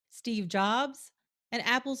Steve Jobs, and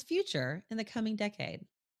Apple's future in the coming decade.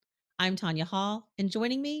 I'm Tanya Hall, and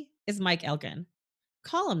joining me is Mike Elgin,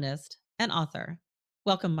 columnist and author.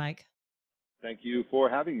 Welcome, Mike. Thank you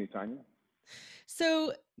for having me, Tanya.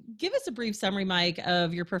 So, give us a brief summary, Mike,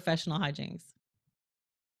 of your professional hijinks.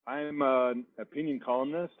 I'm an opinion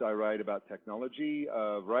columnist. I write about technology,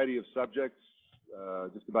 a variety of subjects,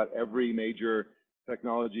 just about every major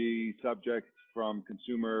technology subject from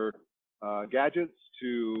consumer gadgets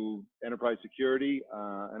to enterprise security.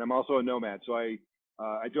 And I'm also a nomad. So I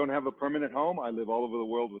don't have a permanent home. I live all over the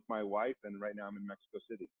world with my wife, and right now I'm in Mexico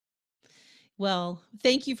City. Well,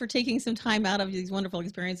 thank you for taking some time out of these wonderful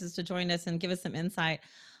experiences to join us and give us some insight.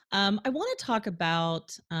 I want to talk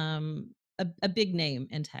about a big name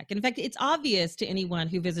in tech. In fact, it's obvious to anyone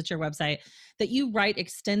who visits your website that you write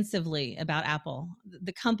extensively about Apple,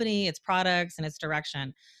 the company, its products, and its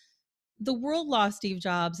direction. The world lost Steve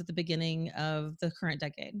Jobs at the beginning of the current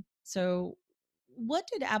decade. So, what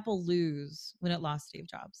did Apple lose when it lost Steve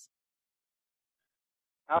Jobs?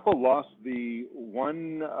 Apple lost the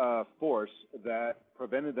one force that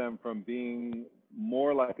prevented them from being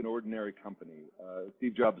more like an ordinary company.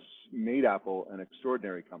 Steve Jobs made Apple an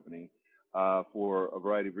extraordinary company for a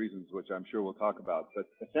variety of reasons, which I'm sure we'll talk about. But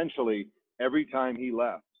essentially, every time he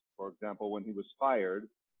left, for example, when he was fired,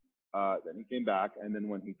 then he came back, and then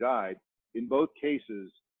when he died, in both cases,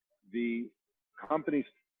 the company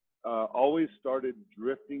always started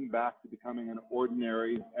drifting back to becoming an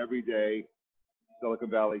ordinary, everyday Silicon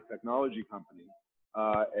Valley technology company.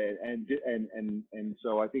 And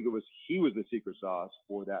so I think he was the secret sauce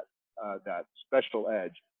for that special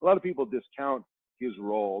edge. A lot of people discount his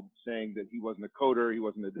role, saying that he wasn't a coder, he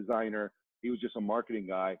wasn't a designer, he was just a marketing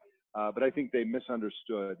guy. But I think they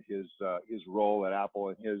misunderstood his role at Apple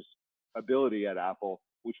and his ability at Apple,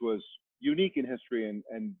 which was unique in history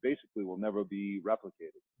and basically will never be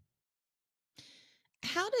replicated.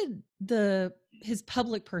 How did the his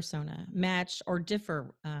public persona match or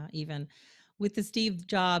differ even with the Steve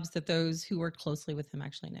Jobs that those who worked closely with him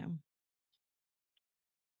actually know?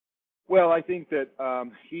 Well, I think that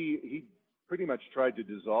he pretty much tried to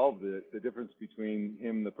dissolve the difference between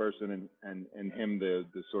him, the person, and him, the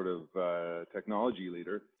sort of technology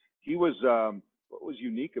leader. He was what was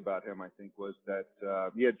unique about him, I think, was that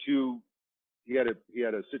he had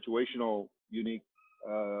a situational unique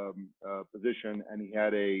position, and he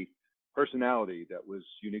had a personality that was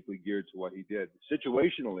uniquely geared to what he did.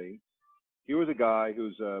 Situationally, he was a guy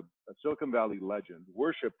who's a Silicon Valley legend,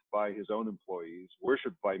 worshipped by his own employees,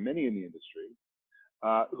 worshipped by many in the industry,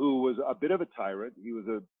 who was a bit of a tyrant. He was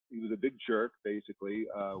a big jerk, basically,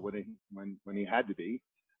 when he had to be,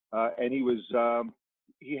 and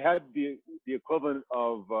he had the equivalent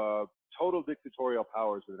of total dictatorial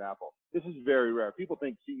powers with Apple. This is very rare. People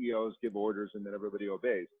think CEOs give orders and then everybody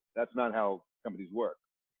obeys. That's not how companies work.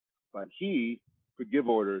 But he could give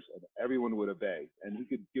orders and everyone would obey. And he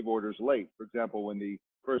could give orders late. For example, when the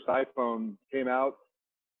first iPhone came out,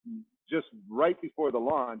 just right before the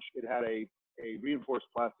launch, it had a reinforced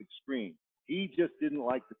plastic screen. He just didn't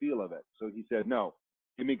like the feel of it. So he said, no,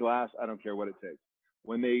 give me glass. I don't care what it takes.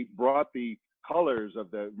 When they brought the colors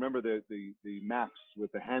of remember the Macs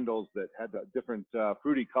with the handles that had the different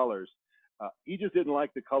fruity colors, he just didn't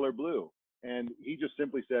like the color blue. And he just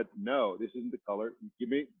simply said, no, this isn't the color.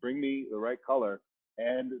 Bring me the right color.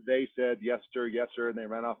 And they said, yes, sir. And they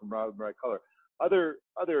ran off and brought the right color. Other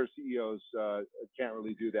CEOs can't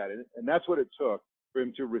really do that. And that's what it took for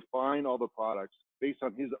him to refine all the products based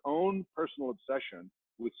on his own personal obsession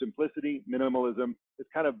with simplicity, minimalism, this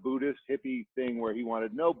kind of Buddhist hippie thing where he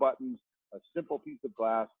wanted no buttons, a simple piece of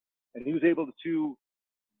glass. And he was able to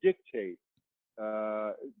dictate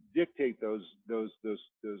those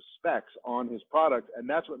specs on his product, and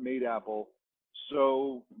that's what made Apple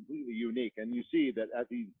so completely unique. And you see that as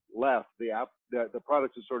he left, the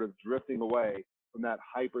product is sort of drifting away from that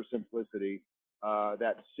hyper simplicity,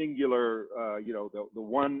 that singular, the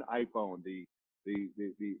one iPhone, the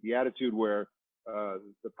attitude where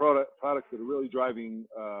the products that are really driving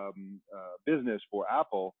business for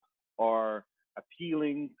Apple are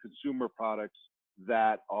appealing consumer products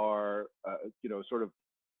that are, sort of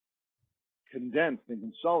condensed and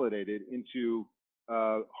consolidated into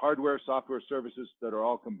hardware, software services that are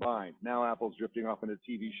all combined. Now Apple's drifting off into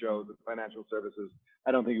TV shows and financial services.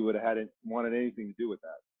 I don't think he would have wanted anything to do with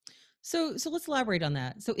that. So let's elaborate on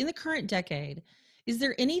that. So in the current decade, is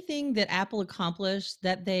there anything that Apple accomplished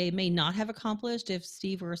that they may not have accomplished if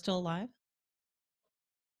Steve were still alive?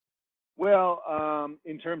 Well,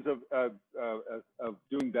 in terms of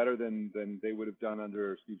doing better than they would have done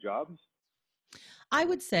under Steve Jobs. I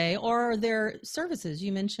would say, or their services.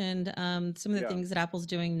 You mentioned some of the Yeah, things that Apple's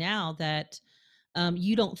doing now that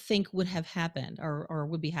you don't think would have happened or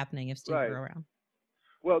would be happening if Steve were right. around.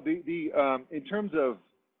 Well, the in terms of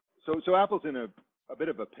so Apple's in a bit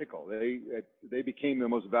of a pickle. They became the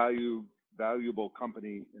most valuable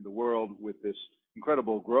company in the world with this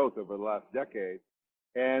incredible growth over the last decade.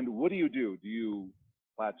 And what do? Do you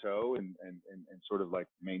plateau and sort of like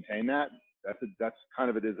maintain that? That's kind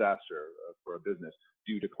of a disaster for a business.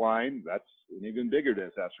 Do you decline? That's an even bigger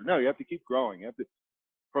disaster. No, you have to keep growing. You have to,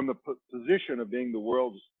 from the position of being the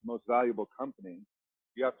world's most valuable company,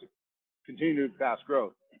 you have to continue fast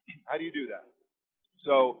growth. How do you do that?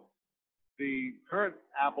 So the current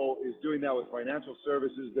Apple is doing that with financial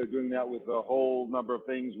services. They're doing that with a whole number of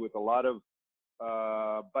things, with a lot of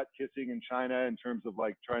butt kissing in China in terms of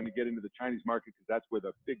like trying to get into the Chinese market because that's where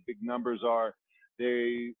the big numbers are.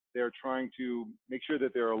 They're trying to make sure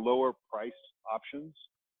that there are lower price options.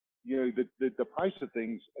 You know, the price of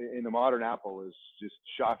things in the modern Apple is just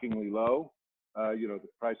shockingly low. You know, the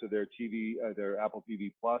price of their TV, their Apple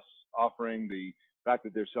TV Plus offering, the fact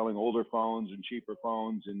that they're selling older phones and cheaper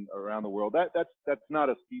phones and around the world. That's not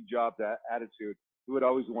a Steve Jobs attitude. He would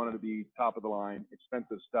always wanted to be top of the line,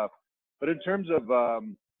 expensive stuff. But in terms of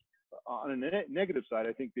on a negative side,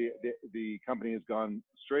 I think the company has gone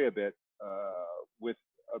astray a bit with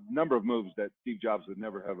a number of moves that Steve Jobs would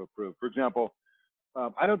never have approved. For example,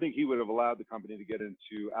 I don't think he would have allowed the company to get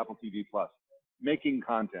into Apple TV Plus, making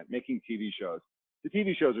content, making TV shows. The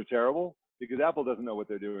TV shows are terrible because Apple doesn't know what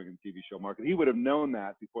they're doing in the TV show market. He would have known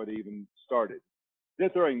that before they even started. They're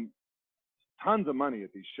throwing tons of money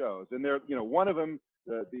at these shows, and they're, you know, one of them,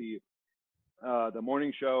 the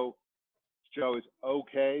morning show is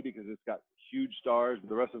okay because it's got huge stars, but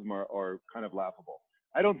the rest of them are kind of laughable.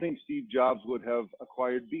 I don't think Steve Jobs would have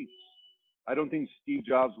acquired Beats. I don't think Steve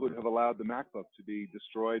Jobs would have allowed the MacBook to be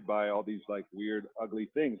destroyed by all these like weird, ugly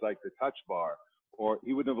things like the Touch Bar, or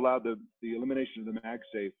he wouldn't have allowed the elimination of the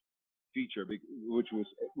MagSafe feature,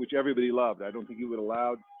 which everybody loved. I don't think he would have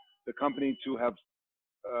allowed the company to have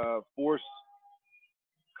forced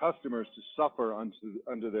customers to suffer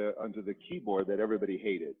under the keyboard that everybody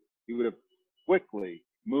hated. He would have quickly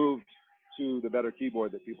moved to the better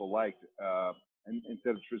keyboard that people liked, and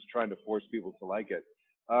instead of just trying to force people to like it.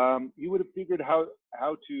 He would have figured how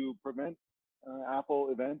to prevent Apple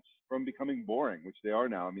events from becoming boring, which they are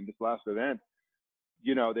now. I mean, this last event,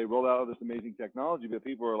 you know, they rolled out all this amazing technology, but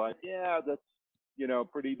people were like, yeah, that's, you know,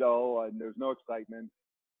 pretty dull and there's no excitement.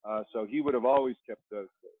 So he would have always kept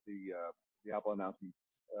the Apple announcement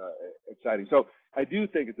exciting. So I do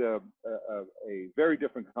think it's a very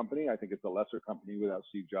different company. I think it's a lesser company without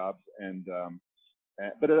Steve Jobs,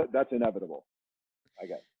 but that's inevitable, I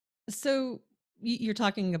guess. So you're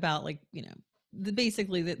talking about like, you know,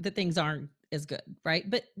 basically the things aren't as good, right?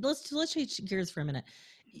 But let's change gears for a minute.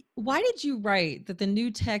 Why did you write that the new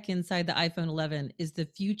tech inside the iPhone 11 is the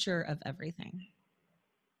future of everything?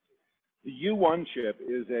 The U1 chip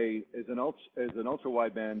is an ultra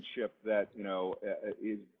wideband chip that, you know,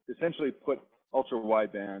 is essentially put ultra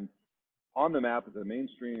wideband on the map as a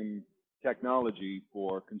mainstream technology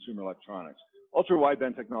for consumer electronics. Ultra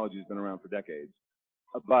wideband technology has been around for decades,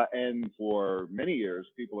 and for many years,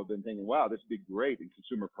 people have been thinking, wow, this would be great in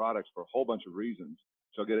consumer products for a whole bunch of reasons,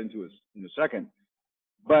 which I'll get into in a second.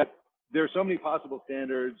 But there are so many possible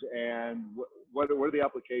standards, and what are the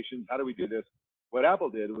applications? How do we do this? What Apple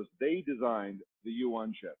did was they designed the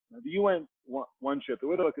U1 chip. Now, the U1 chip, the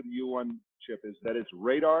way to look at the U1 chip is that it's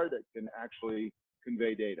radar that can actually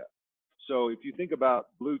convey data. So if you think about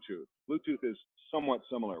Bluetooth, Bluetooth is somewhat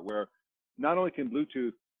similar, where not only can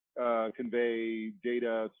Bluetooth convey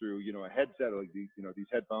data through, you know, a headset, like these, you know, these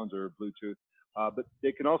headphones or Bluetooth, but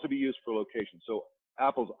they can also be used for location. So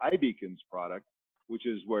Apple's iBeacons product, which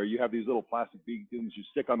is where you have these little plastic beacons you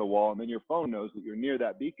stick on the wall, and then your phone knows that you're near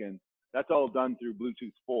that beacon. That's all done through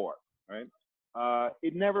Bluetooth 4, right?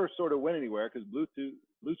 It never sort of went anywhere because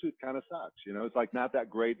Bluetooth kind of sucks. You know, it's like not that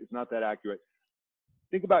great. It's not that accurate.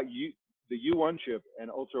 Think about the U1 chip and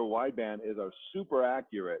ultra wideband is a super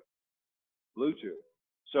accurate Bluetooth.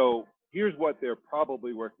 So here's what they're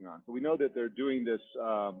probably working on. So we know that they're doing this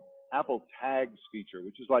Apple Tags feature,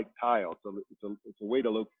 which is like Tile. So it's a way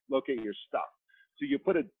to locate your stuff. So you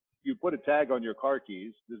put a tag on your car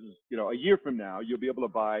keys. This is, you know, a year from now, you'll be able to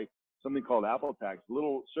buy something called Apple Tags, a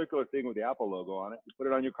little circular thing with the Apple logo on it. You put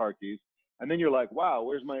it on your car keys, and then you're like, wow,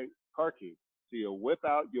 where's my car key? So you whip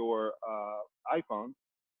out your iPhone,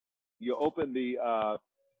 you open the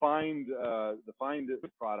Find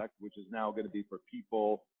product, which is now going to be for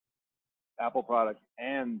people, Apple products,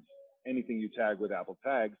 and anything you tag with Apple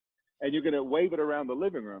Tags. and you're going to wave it around the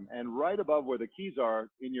living room. And right above where the keys are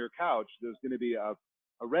in your couch, there's going to be a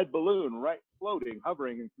red balloon right floating,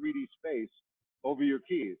 hovering in 3D space over your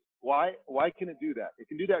keys. Why can it do that? It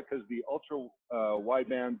can do that because the ultra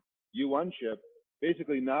wideband U1 chip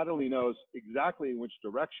basically not only knows exactly in which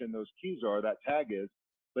direction those keys are, that tag is,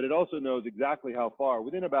 but it also knows exactly how far,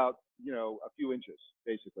 within about, a few inches,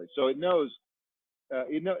 basically. So it knows,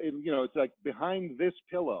 it's like behind this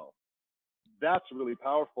pillow. That's really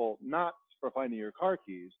powerful, not for finding your car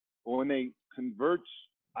keys, but when they convert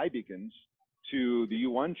iBeacons to the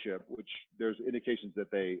U1 chip, which there's indications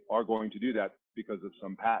that they are going to do that because of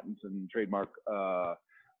some patents and trademark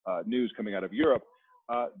news coming out of Europe,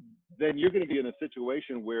 then you're going to be in a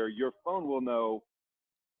situation where your phone will know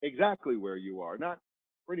exactly where you are, not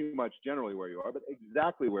pretty much generally where you are, but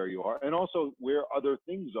exactly where you are, and also where other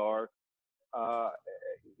things are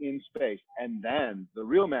in space. And then the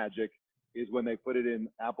real magic is when they put it in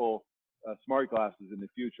Apple smart glasses in the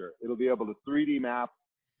future. It'll be able to 3D map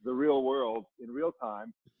the real world in real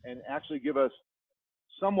time and actually give us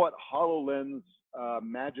somewhat HoloLens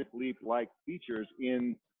Magic Leap-like features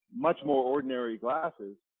in much more ordinary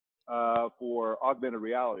glasses for augmented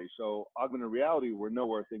reality. So augmented reality, we'll know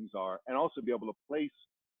where things are, and also be able to place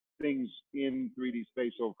things in 3D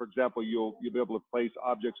space. So for example, you'll be able to place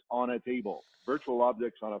objects on a table, virtual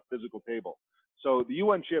objects on a physical table. So the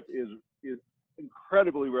U1 chip is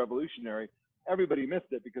incredibly revolutionary. Everybody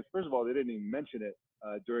missed it because, first of all, they didn't even mention it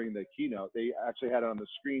during the keynote. They actually had it on the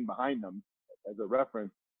screen behind them as a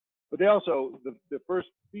reference. But they also, the first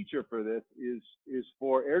feature for this is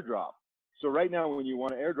for AirDrop. So right now, when you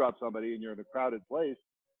want to AirDrop somebody and you're in a crowded place,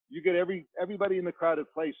 you get everybody in the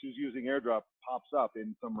crowded place who's using AirDrop pops up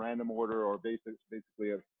in some random order or basically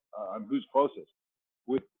on who's closest.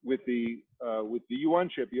 With the U1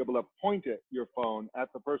 chip, you're able to point at your phone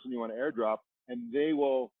at the person you want to AirDrop, and they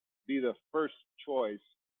will be the first choice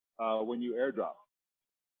when you AirDrop.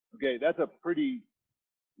 Okay, that's a pretty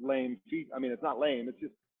lame feat. I mean, it's not lame. It's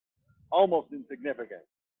just almost insignificant.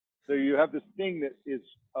 So you have this thing that is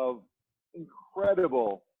of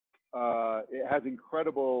incredible. It has an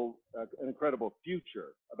incredible future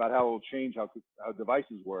about how it will change how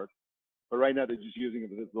devices work. But right now they're just using it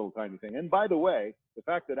for this little tiny thing. And by the way, the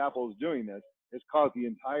fact that Apple is doing this has caused the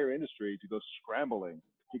entire industry to go scrambling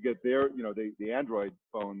to get their, the Android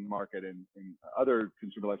phone market and other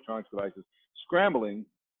consumer electronics devices scrambling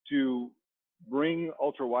to bring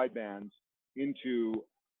ultra widebands into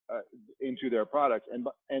their products.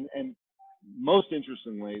 And most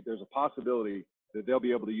interestingly, there's a possibility that they'll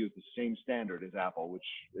be able to use the same standard as Apple, which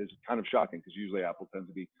is kind of shocking because usually Apple tends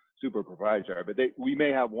to be super proprietary. But we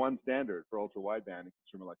may have one standard for ultra wideband in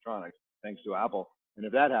consumer electronics thanks to Apple. And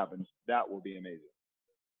if that happens, that will be amazing.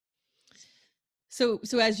 So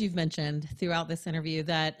as you've mentioned throughout this interview,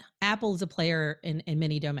 that Apple is a player in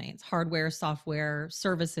many domains: hardware, software,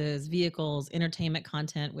 services, vehicles, entertainment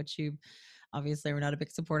content, which you obviously are not a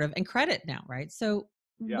big supporter of, and credit now, right? So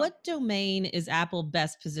Yeah. what domain is Apple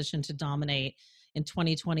best positioned to dominate in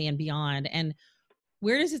 2020 and beyond? And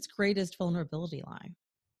where does its greatest vulnerability lie?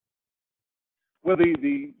 Well,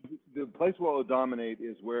 the place where it will dominate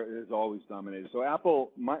is where it has always dominated. So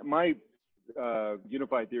Apple, my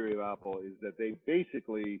unified theory of Apple is that they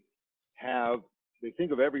basically they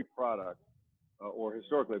think of every product, or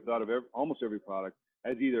historically have thought of almost every product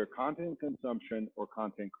as either content consumption or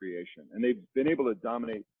content creation. And they've been able to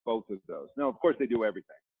dominate both of those. Now, of course, they do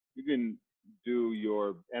everything. You can do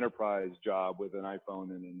your enterprise job with an iPhone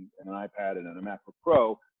and an iPad and a MacBook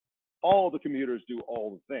Pro. All the computers do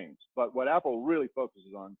all the things. But what Apple really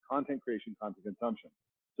focuses on, content creation, content consumption.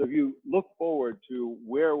 So if you look forward to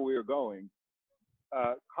where we're going,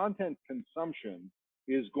 content consumption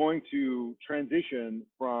is going to transition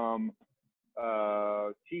from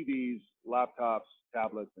TVs, laptops,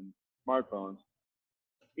 tablets, and smartphones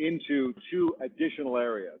into two additional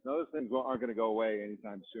areas. Now, those things aren't going to go away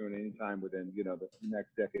anytime soon, anytime within the next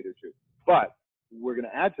decade or two. But we're going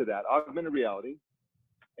to add to that augmented reality,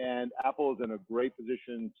 and Apple is in a great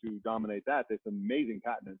position to dominate that. There's amazing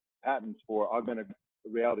patents for augmented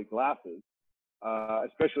reality glasses,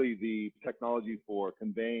 especially the technology for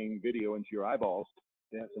conveying video into your eyeballs.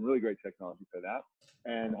 They have some really great technology for that,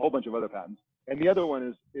 and a whole bunch of other patents. And the other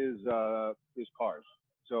one is cars.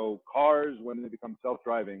 So cars, when they become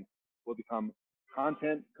self-driving, will become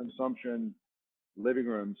content consumption living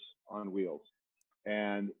rooms on wheels.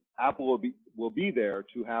 And Apple will be there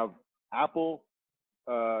to have Apple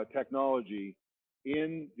technology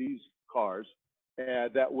in these cars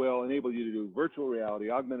that will enable you to do virtual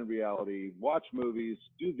reality, augmented reality, watch movies,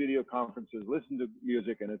 do video conferences, listen to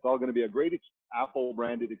music, and it's all going to be a great Apple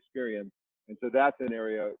branded experience And so that's an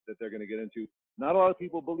area that they're going to get into. Not a lot of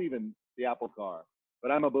people believe in the Apple car,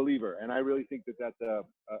 but I'm a believer, and I really think that that's a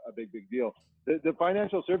big, big deal. The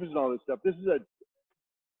financial services and all this stuff, this is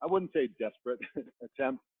I wouldn't say desperate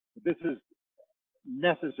attempt, but this is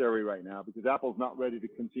necessary right now because Apple's not ready to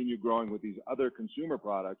continue growing with these other consumer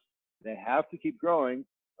products. They have to keep growing,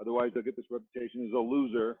 otherwise they'll get this reputation as a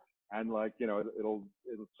loser, and like it'll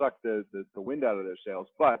suck the wind out of their sails.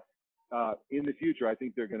 But in the future, I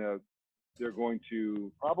think they're going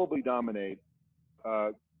to probably dominate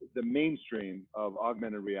the mainstream of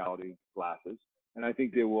augmented reality glasses, and I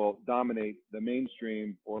think they will dominate the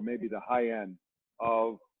mainstream or maybe the high end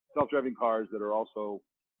of self-driving cars that are also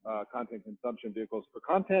content consumption vehicles. For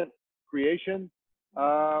content creation,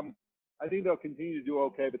 I think they'll continue to do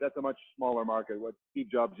okay, but that's a much smaller market. What Steve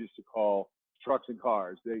Jobs used to call trucks and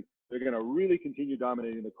cars. They're going to really continue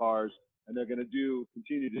dominating the cars, and they're going to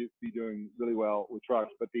continue to be doing really well with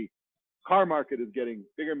trucks. But the car market is getting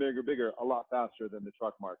bigger and bigger, bigger, a lot faster than the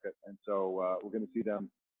truck market, and so we're going to see them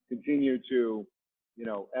continue to,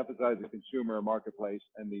 emphasize the consumer marketplace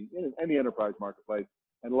and the enterprise marketplace,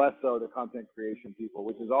 and less so the content creation people,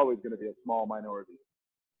 which is always going to be a small minority.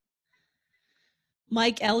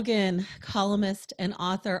 Mike Elgin, columnist and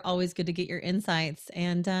author, always good to get your insights.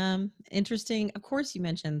 And interesting, of course, you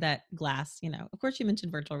mentioned that glass, of course, you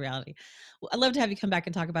mentioned virtual reality. Well, I'd love to have you come back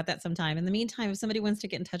and talk about that sometime. In the meantime, if somebody wants to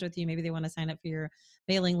get in touch with you, maybe they want to sign up for your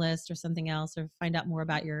mailing list or something else, or find out more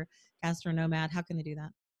about your GastroNomad, how can they do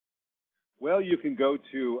that? Well, you can go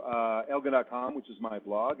to elgin.com, which is my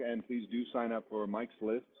blog, and please do sign up for Mike's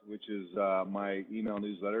List, which is my email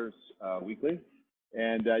newsletters weekly.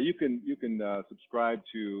 And you can subscribe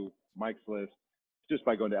to Mike's List just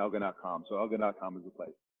by going to elgin.com. So elgin.com is the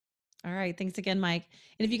place. All right. Thanks again, Mike.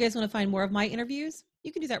 And if you guys want to find more of my interviews,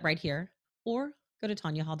 you can do that right here or go to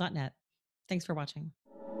tanyahall.net. Thanks for watching.